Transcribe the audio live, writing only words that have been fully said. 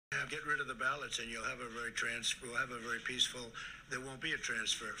get rid of the ballots, and you'll have we'll have a very peaceful. There won't be a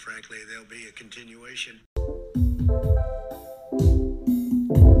transfer, frankly. There'll be a continuation.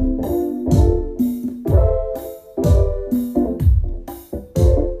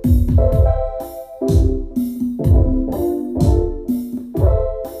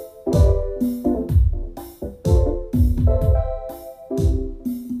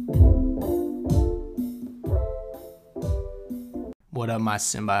 What up, my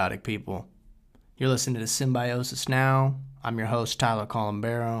symbiotic people? You're listening to Symbiosis Now. I'm your host, Tyler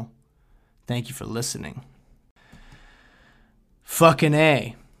Columbero. Thank you for listening. Fucking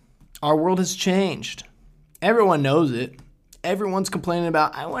A. Our world has changed. Everyone knows it. Everyone's complaining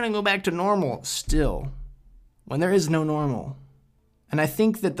about, I want to go back to normal still, when there is no normal. And I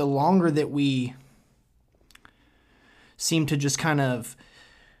think that the longer that we seem to just kind of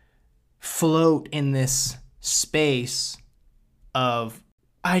float in this space of,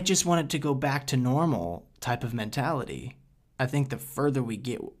 I just want it to go back to normal type of mentality, I think the further we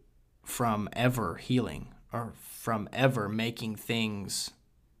get from ever healing or from ever making things,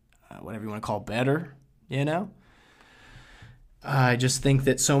 whatever you want to call better, you know? I just think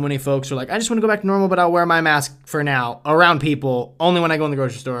that so many folks are like, I just want to go back to normal, but I'll wear my mask for now around people, only when I go in the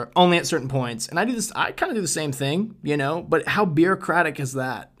grocery store, only at certain points. And I kind of do the same thing, you know, but how bureaucratic is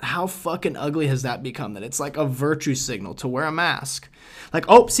that? How fucking ugly has that become that it's like a virtue signal to wear a mask? Like,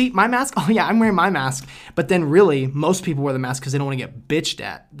 oh, see, my mask? Oh, yeah, I'm wearing my mask. But then really, most people wear the mask because they don't want to get bitched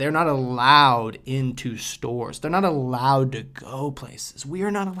at. They're not allowed into stores. They're not allowed to go places. We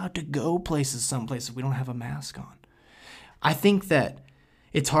are not allowed to go places, some places we don't have a mask on. I think that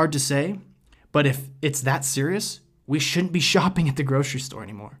it's hard to say, but if it's that serious, we shouldn't be shopping at the grocery store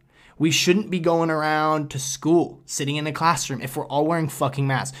anymore. We shouldn't be going around to school, sitting in a classroom if we're all wearing fucking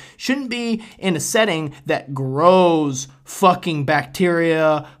masks. Shouldn't be in a setting that grows fucking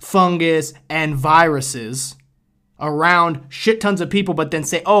bacteria, fungus, and viruses around shit tons of people, but then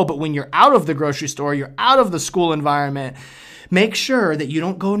say, oh, but when you're out of the grocery store, you're out of the school environment, make sure that you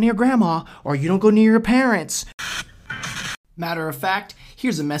don't go near grandma or you don't go near your parents. Matter of fact,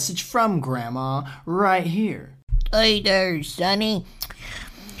 here's a message from Grandma right here. Hey there, Sonny.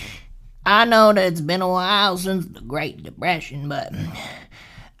 I know that it's been a while since the Great Depression, but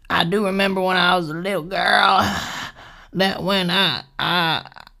I do remember when I was a little girl that when I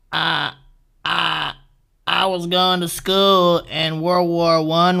was going to school and World War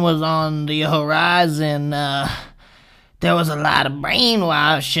I was on the horizon, there was a lot of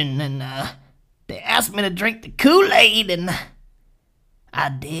brainwashing and they asked me to drink the Kool-Aid, and I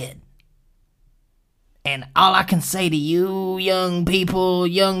did. And all I can say to you, young people,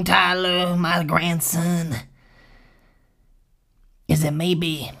 young Tyler, my grandson, is that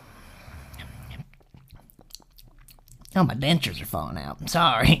maybe... Oh, my dentures are falling out. I'm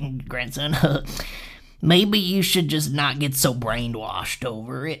sorry, grandson. Maybe you should just not get so brainwashed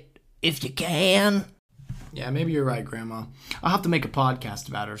over it, if you can. Yeah, maybe you're right, Grandma. I'll have to make a podcast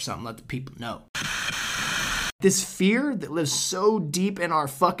about it or something, let the people know. This fear that lives so deep in our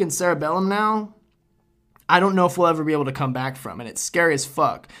fucking cerebellum now, I don't know if we'll ever be able to come back from it. It's scary as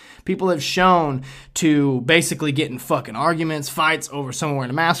fuck. People have shown to basically get in fucking arguments, fights over someone wearing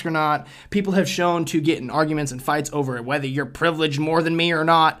a mask or not. People have shown to get in arguments and fights over whether you're privileged more than me or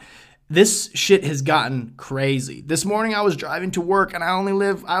not. This shit has gotten crazy. This morning I was driving to work and I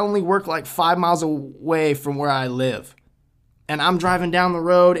only work like 5 miles away from where I live. And I'm driving down the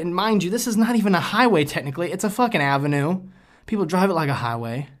road, and mind you, this is not even a highway technically, it's a fucking avenue. People drive it like a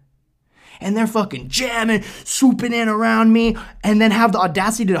highway. And they're fucking jamming, swooping in around me, and then have the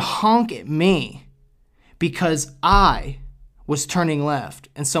audacity to honk at me because I was turning left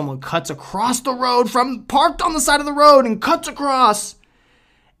and someone cuts across the road parked on the side of the road and cuts across.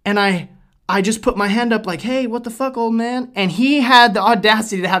 And I just put my hand up like, hey, what the fuck, old man? And he had the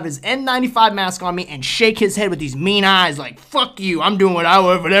audacity to have his N95 mask on me and shake his head with these mean eyes like, fuck you, I'm doing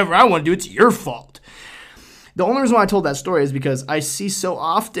whatever I want to do, it's your fault. The only reason why I told that story is because I see so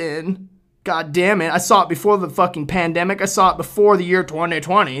often, god damn it, I saw it before the fucking pandemic, I saw it before the year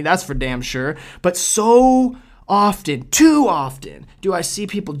 2020, that's for damn sure, but so often, too often, do I see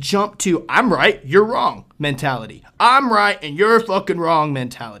people jump to, I'm right, you're wrong mentality. I'm right and you're fucking wrong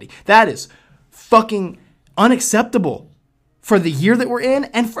mentality. That is fucking unacceptable for the year that we're in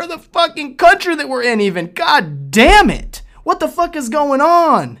and for the fucking country that we're in even. God damn it. What the fuck is going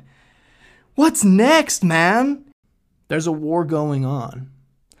on? What's next, man? There's a war going on.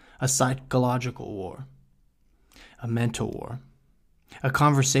 A psychological war. A mental war. A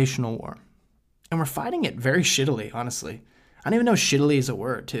conversational war. And we're fighting it very shittily, honestly. I don't even know shittily is a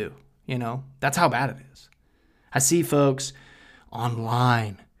word, too. You know, that's how bad it is. I see folks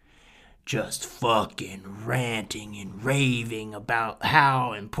online just fucking ranting and raving about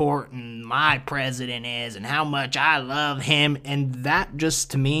how important my president is and how much I love him. And that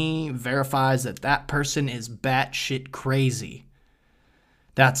just, to me, verifies that that person is batshit crazy.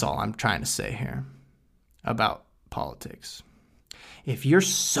 That's all I'm trying to say here about politics. If you're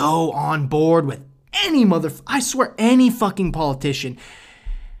so on board with I swear, any fucking politician,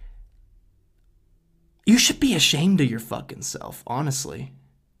 you should be ashamed of your fucking self, honestly.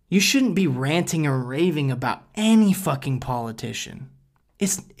 You shouldn't be ranting and raving about any fucking politician.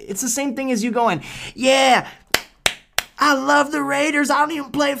 It's the same thing as you going, yeah, I love the Raiders. I don't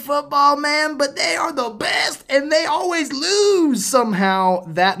even play football, man, but they are the best and they always lose somehow.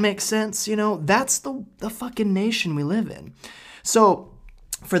 That makes sense, you know? That's the fucking nation we live in. So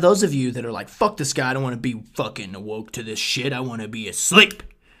for those of you that are like, fuck this guy, I don't want to be fucking awoke to this shit. I want to be asleep.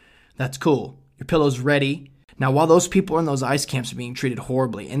 That's cool. Your pillow's ready. Now, while those people in those ICE camps are being treated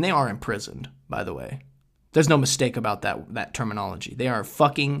horribly, and they are imprisoned, by the way, there's no mistake about that terminology. They are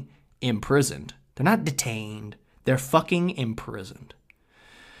fucking imprisoned. They're not detained. They're fucking imprisoned.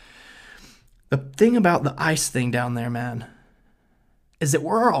 The thing about the ICE thing down there, man, is that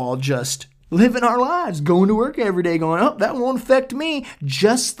we're all just living our lives, going to work every day, going, oh, that won't affect me.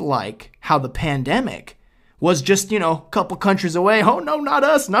 Just like how the pandemic was just, a couple countries away. Oh, no, not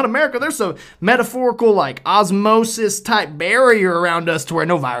us, not America. There's a metaphorical, like, osmosis type barrier around us to where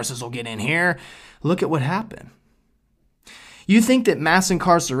no viruses will get in here. Look at what happened. You think that mass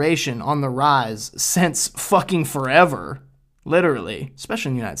incarceration on the rise since fucking forever, literally,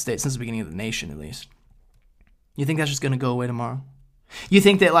 especially in the United States, since the beginning of the nation at least, you think that's just going to go away tomorrow? You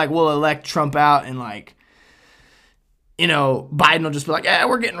think that, like, we'll elect Trump out and, like, Biden will just be like, yeah,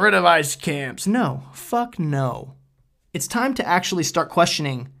 we're getting rid of ICE camps. No, fuck no. It's time to actually start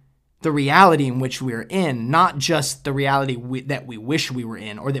questioning the reality in which we're in, not just the reality that we wish we were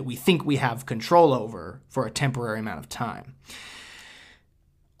in or that we think we have control over for a temporary amount of time.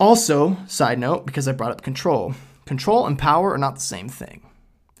 Also, side note, because I brought up control and power are not the same thing.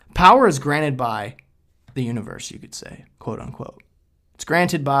 Power is granted by the universe, you could say, quote unquote. It's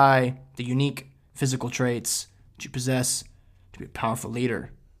granted by the unique physical traits you possess to be a powerful leader,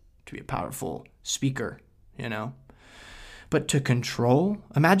 to be a powerful speaker, But to control,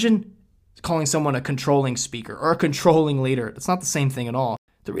 imagine calling someone a controlling speaker or a controlling leader. It's not the same thing at all.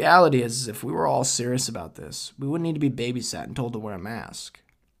 The reality is, if we were all serious about this, we wouldn't need to be babysat and told to wear a mask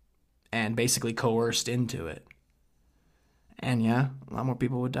and basically coerced into it. And yeah, a lot more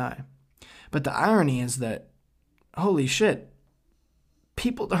people would die. But the irony is that, holy shit,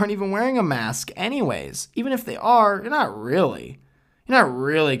 people aren't even wearing a mask anyways. Even if they are, you're not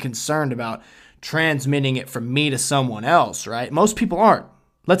really concerned about transmitting it from me to someone else, right? Most people aren't.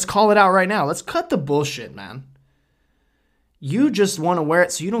 Let's call it out right now. Let's cut the bullshit, man. You just want to wear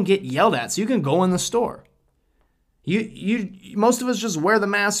it so you don't get yelled at, so you can go in the store. Most of us just wear the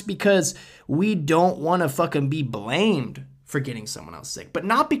mask because we don't want to fucking be blamed for getting someone else sick, but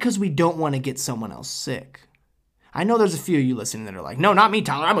not because we don't want to get someone else sick. I know there's a few of you listening that are like, no, not me,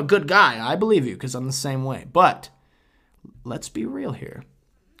 Tyler. I'm a good guy. I believe you because I'm the same way. But let's be real here.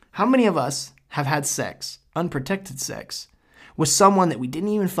 How many of us have had sex, unprotected sex, with someone that we didn't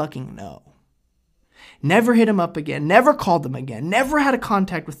even fucking know? Never hit them up again, never called them again, never had a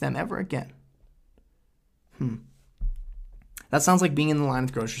contact with them ever again. That sounds like being in the line at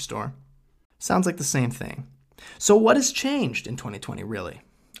the grocery store. Sounds like the same thing. So what has changed in 2020, really?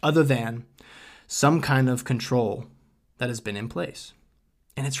 Other than some kind of control that has been in place.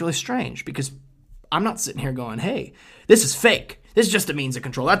 And it's really strange because I'm not sitting here going, hey, this is fake. This is just a means of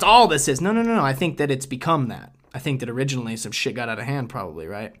control. That's all this is. No. I think that it's become that. I think that originally some shit got out of hand probably,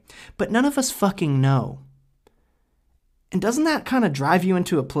 right? But none of us fucking know. And doesn't that kind of drive you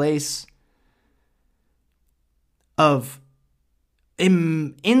into a place of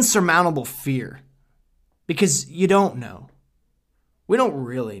insurmountable fear? Because you don't know. We don't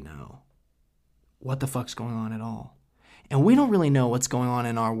really know what the fuck's going on at all. And we don't really know what's going on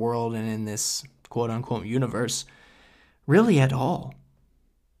in our world and in this quote-unquote universe really at all.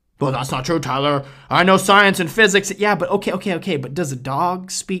 Well, that's not true, Tyler. I know science and physics. Yeah, but okay. But does a dog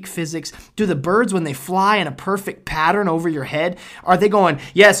speak physics? Do the birds, when they fly in a perfect pattern over your head, are they going,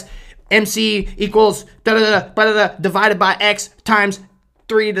 yes, MC equals da-da-da-da-da-da divided by X times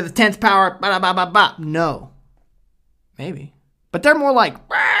 3 to the 10th power, ba-da-ba-ba-ba? No. Maybe. But they're more like,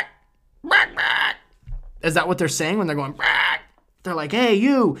 bah, bah, bah. Is that what they're saying when they're going, bah? They're like, hey,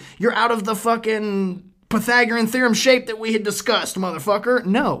 you're out of the fucking Pythagorean theorem shape that we had discussed, motherfucker.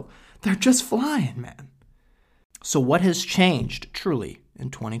 No, they're just flying, man. So what has changed truly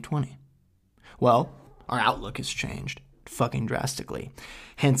in 2020? Well, our outlook has changed. fucking drastically.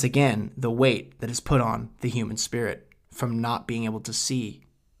 Hence, again, the weight that is put on the human spirit from not being able to see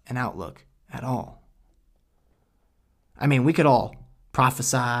an outlook at all. I mean, we could all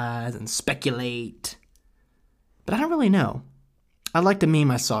prophesize and speculate, but I don't really know. I liked a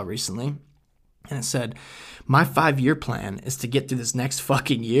meme I saw recently, and it said, my 5-year plan is to get through this next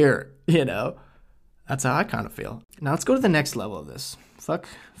fucking year, you know? That's how I kind of feel. Now let's go to the next level of this. Fuck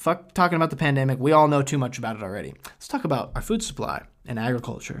talking about the pandemic. We all know too much about it already. Let's talk about our food supply and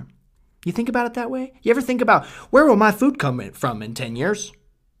agriculture. You think about it that way? You ever think about, where will my food come from in 10 years?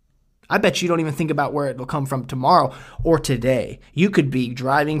 I bet you don't even think about where it will come from tomorrow or today. You could be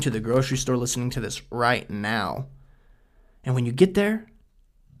driving to the grocery store listening to this right now. And when you get there,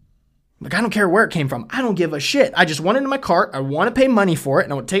 like, I don't care where it came from. I don't give a shit. I just want it in my cart. I want to pay money for it,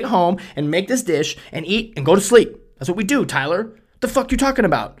 and I want to take it home and make this dish and eat and go to sleep. That's what we do, Tyler. What the fuck you talking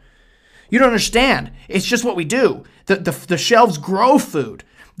about? You don't understand. It's just what we do. The shelves grow food.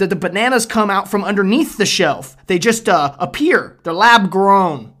 The bananas come out from underneath the shelf. They just appear. They're lab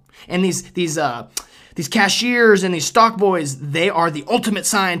grown. And these cashiers and these stock boys, they are the ultimate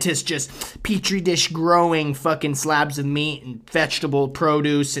scientists, just petri dish growing fucking slabs of meat and vegetable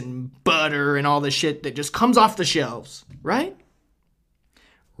produce and butter and all this shit that just comes off the shelves, right?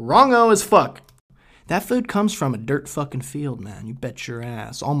 Wrong-o as fuck. That food comes from a dirt fucking field, man. You bet your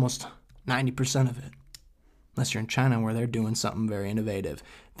ass. Almost 90% of it. Unless you're in China where they're doing something very innovative.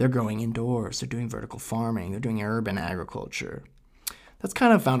 They're growing indoors. They're doing vertical farming. They're doing urban agriculture. That's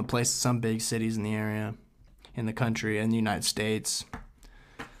kind of found a place in some big cities in the area, in the country, in the United States.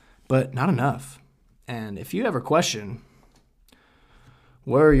 But not enough. And if you ever question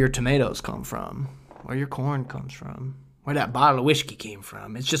where your tomatoes come from, where your corn comes from, where that bottle of whiskey came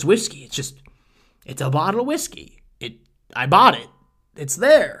from, it's just whiskey. It's a bottle of whiskey. I bought it. It's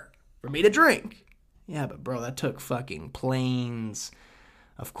there for me to drink. Yeah, but bro, that took fucking planes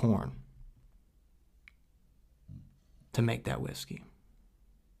of corn to make that whiskey.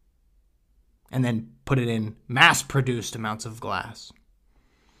 And then put it in mass-produced amounts of glass.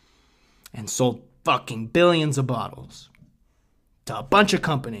 And sold fucking billions of bottles to a bunch of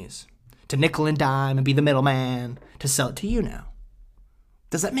companies, to nickel and dime and be the middleman, to sell it to you now.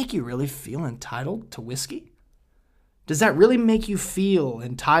 Does that make you really feel entitled to whiskey? Does that really make you feel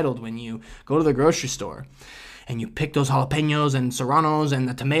entitled when you go to the grocery store and you pick those jalapenos and serranos and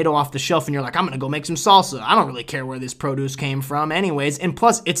the tomato off the shelf and you're like, I'm going to go make some salsa. I don't really care where this produce came from anyways. And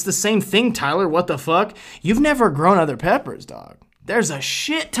plus, it's the same thing, Tyler. What the fuck? You've never grown other peppers, dog. There's a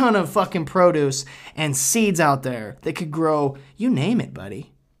shit ton of fucking produce and seeds out there that could grow, you name it,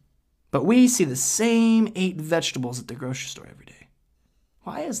 buddy. But we see the same 8 vegetables at the grocery store every day.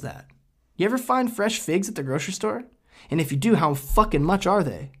 Why is that? You ever find fresh figs at the grocery store? And if you do, how fucking much are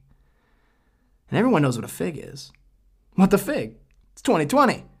they? And everyone knows what a fig is. What the fig? It's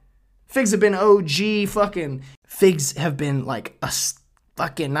 2020. Figs have been OG fucking... Figs have been like a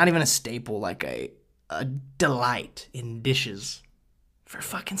fucking, not even a staple, like a delight in dishes. For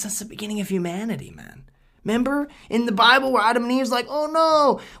fucking since the beginning of humanity, man. Remember in the Bible where Adam and Eve's like, oh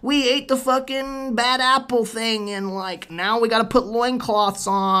no, we ate the fucking bad apple thing and like now we gotta put loincloths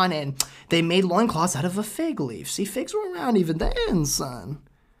on, and they made loincloths out of a fig leaf. See, figs were around even then, son.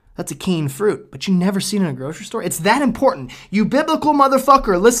 That's a keen fruit, but you never seen it in a grocery store? It's that important. You biblical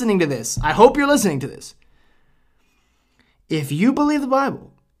motherfucker listening to this, I hope you're listening to this. If you believe the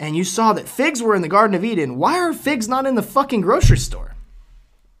Bible and you saw that figs were in the Garden of Eden, why are figs not in the fucking grocery store?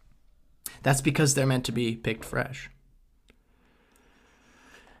 That's because they're meant to be picked fresh.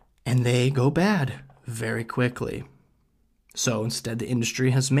 And they go bad very quickly. So instead, the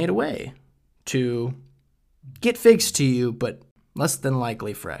industry has made a way to get figs to you, but less than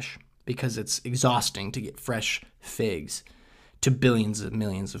likely fresh, because it's exhausting to get fresh figs to billions and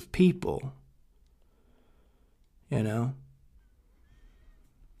millions of people. You know?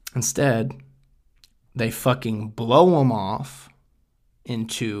 Instead, they fucking blow them off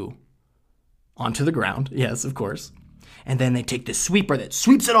onto the ground, yes, of course. And then they take the sweeper that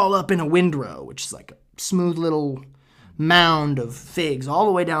sweeps it all up in a windrow, which is like a smooth little mound of figs all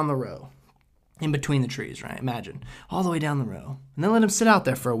the way down the row. In between the trees, right? Imagine. All the way down the row. And then let them sit out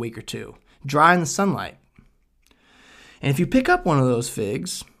there for a week or two. Dry in the sunlight. And if you pick up one of those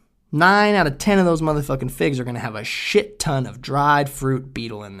figs, 9 out of 10 of those motherfucking figs are going to have a shit ton of dried fruit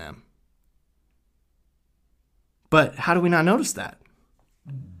beetle in them. But how do we not notice that?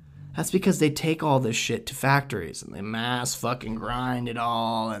 That's because they take all this shit to factories and they mass fucking grind it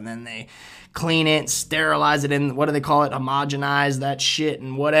all, and then they clean it, sterilize it, and what do they call it? Homogenize that shit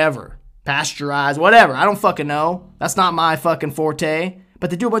and whatever. Pasteurize, whatever. I don't fucking know. That's not my fucking forte. But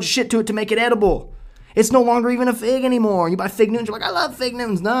they do a bunch of shit to it to make it edible. It's no longer even a fig anymore. You buy fig Newtons, you're like, I love fig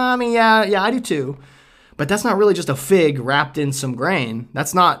Newtons. No, I mean, yeah, I do too. But that's not really just a fig wrapped in some grain.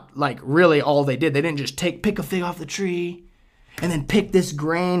 That's not like really all they did. They didn't just pick a fig off the tree and then pick this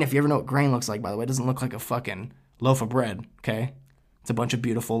grain. If you ever know what grain looks like, by the way, it doesn't look like a fucking loaf of bread, okay? It's a bunch of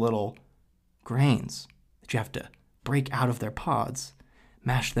beautiful little grains that you have to break out of their pods,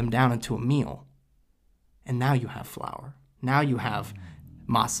 mash them down into a meal. And now you have flour. Now you have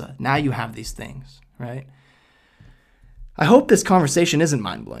masa. Now you have these things, right? I hope this conversation isn't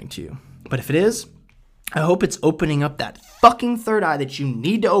mind-blowing to you. But if it is, I hope it's opening up that fucking third eye that you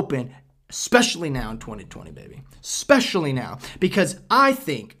need to open, especially now in 2020, baby. Especially now. Because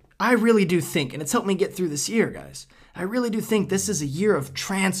I really do think, and it's helped me get through this year, guys. I really do think this is a year of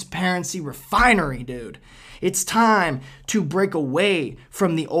transparency refinery, dude. It's time to break away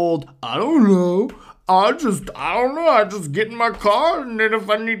from the old, I don't know. I just get in my car, and then if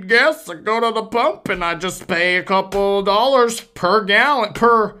I need gas, I go to the pump, and I just pay a couple dollars per gallon,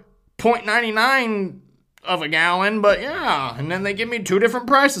 per 0.99 of a gallon, but yeah. And then they give me two different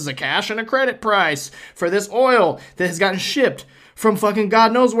prices, a cash and a credit price for this oil that has gotten shipped from fucking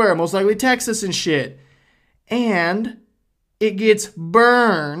God knows where, most likely Texas and shit. And it gets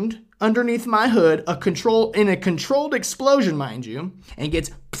burned underneath my hood, in a controlled explosion, mind you, and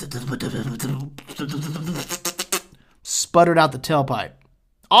gets sputtered out the tailpipe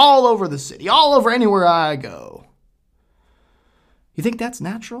all over the city, all over anywhere I go. You think that's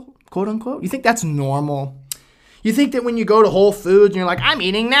natural, quote unquote? You think that's normal? You think that when you go to Whole Foods and you're like, I'm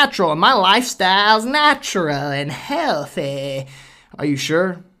eating natural and my lifestyle's natural and healthy. Are you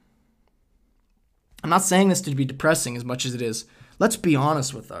sure? I'm not saying this to be depressing as much as it is. Let's be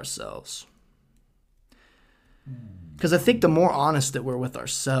honest with ourselves. Because I think the more honest that we're with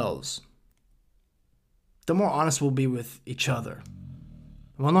ourselves, the more honest we'll be with each other.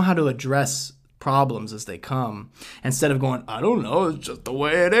 We'll know how to address problems as they come, instead of going, I don't know, it's just the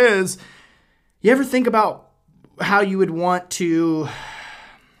way it is. You ever think about how you would want to,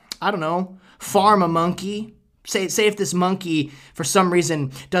 I don't know, farm a monkey? Say if this monkey, for some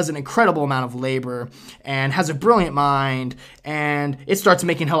reason, does an incredible amount of labor and has a brilliant mind, and it starts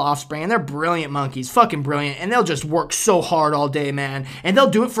making hell offspring, and they're brilliant monkeys, fucking brilliant, and they'll just work so hard all day, man, and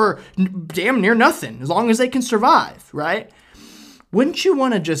they'll do it for damn near nothing, as long as they can survive, right? Wouldn't you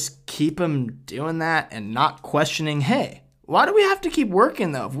want to just keep them doing that and not questioning, hey, why do we have to keep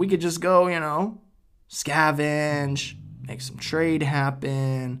working, though? If we could just go, scavenge, make some trade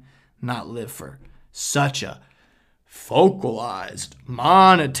happen, not live for such a focalized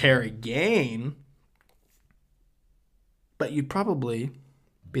monetary gain. But you'd probably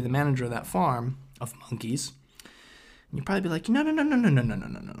be the manager of that farm of monkeys. And you'd probably be like, no.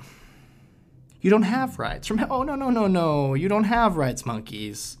 You don't have rights. No. You don't have rights,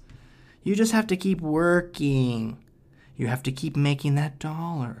 monkeys. You just have to keep working. You have to keep making that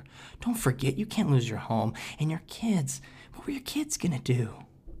dollar. Don't forget, you can't lose your home. And your kids, what were your kids gonna do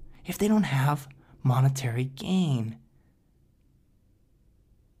if they don't have monetary gain?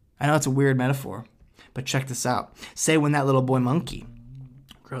 I know it's a weird metaphor, but check this out. Say when that little boy monkey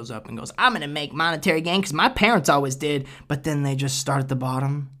grows up and goes, I'm going to make monetary gain because my parents always did, but then they just start at the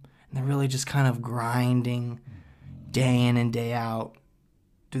bottom and they're really just kind of grinding day in and day out,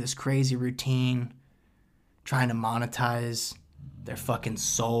 do this crazy routine, trying to monetize their fucking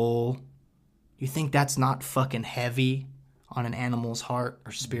soul. You think that's not fucking heavy on an animal's heart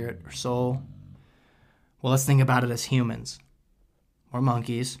or spirit or soul? Well, let's think about it as humans. We're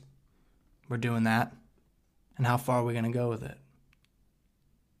monkeys. We're doing that. And how far are we going to go with it?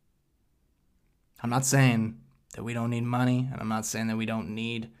 I'm not saying that we don't need money, and I'm not saying that we don't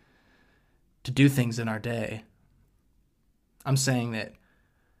need to do things in our day. I'm saying that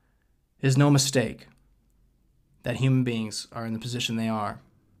it is no mistake that human beings are in the position they are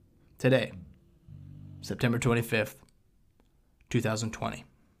today, September 25th, 2020.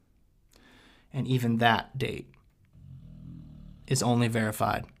 And even that date is only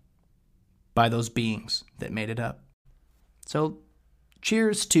verified by those beings that made it up. So,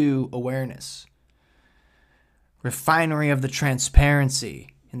 cheers to awareness. Refinery of the transparency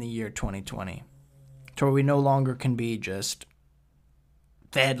in the year 2020. To where we no longer can be just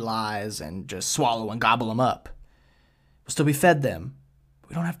fed lies and just swallow and gobble them up. We'll still be fed them.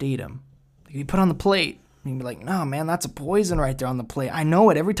 We don't have to eat them. They can be put on the plate. You can be like, no, man, that's a poison right there on the plate. I know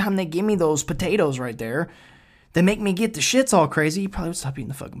it. Every time they give me those potatoes right there, they make me get the shits all crazy. You probably would stop eating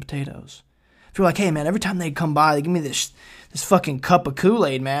the fucking potatoes. If you're like, hey, man, every time they come by, they give me this fucking cup of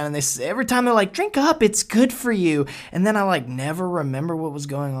Kool-Aid, man. And every time they're like, drink up, it's good for you. And then I never remember what was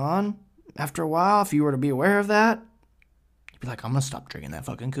going on. After a while, if you were to be aware of that, you'd be like, I'm going to stop drinking that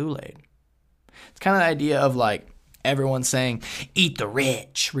fucking Kool-Aid. It's kind of the idea of like everyone saying, eat the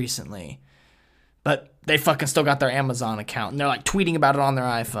rich recently. But they fucking still got their Amazon account and they're like tweeting about it on their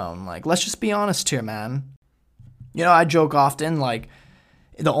iPhone. Like, let's just be honest here, man. You know, I joke often, like,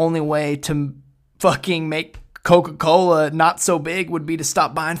 the only way to fucking make Coca-Cola not so big would be to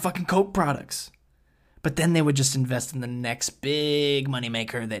stop buying fucking Coke products. But then they would just invest in the next big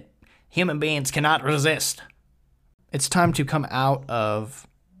moneymaker that human beings cannot resist. It's time to come out of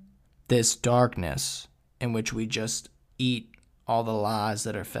this darkness in which we just eat all the lies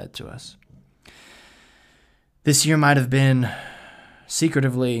that are fed to us. This year might have been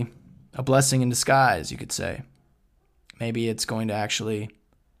secretively a blessing in disguise, you could say. Maybe it's going to actually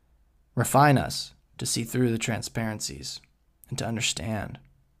refine us to see through the transparencies and to understand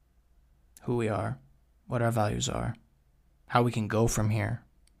who we are, what our values are, how we can go from here,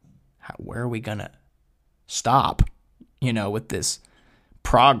 where are we going to stop, you know, with this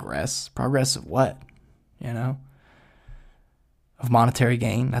progress. Progress of what, you know? Of monetary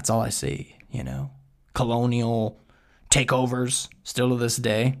gain, that's all I see, you know? Colonial takeovers still to this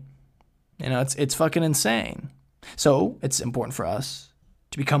day. You know, it's fucking insane. So it's important for us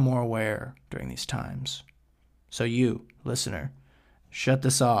to become more aware during these times. So you, listener, shut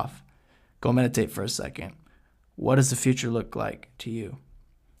this off. Go meditate for a second. What does the future look like to you?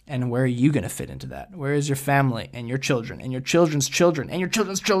 And where are you going to fit into that? Where is your family and your children and your children's children and your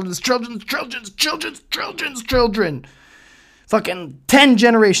children's children's children's children's children's children's children? Fucking 10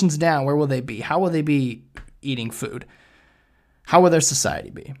 generations down, where will they be? How will they be eating food? How will their society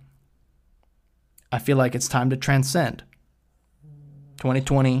be? I feel like it's time to transcend.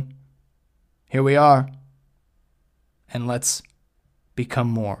 2020, here we are. And let's become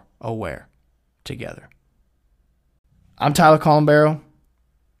more aware together. I'm Tyler Columbaro.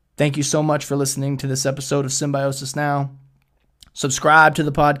 Thank you so much for listening to this episode of Symbiosis Now. Subscribe to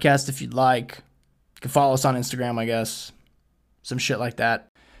the podcast if you'd like. You can follow us on Instagram, I guess. Some shit like that.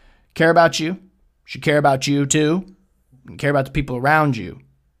 Care about you. Should care about you too. And care about the people around you.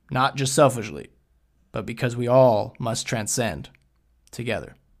 Not just selfishly, but because we all must transcend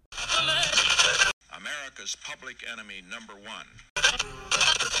together. America's public enemy number one.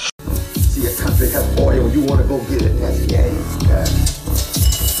 See, a country has oil, you want to go get it, that's gay.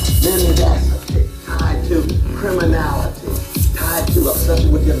 Then that's tied to criminality, tied to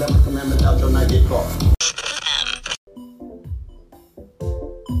obsession with the 11th commandment, thou shalt not get caught.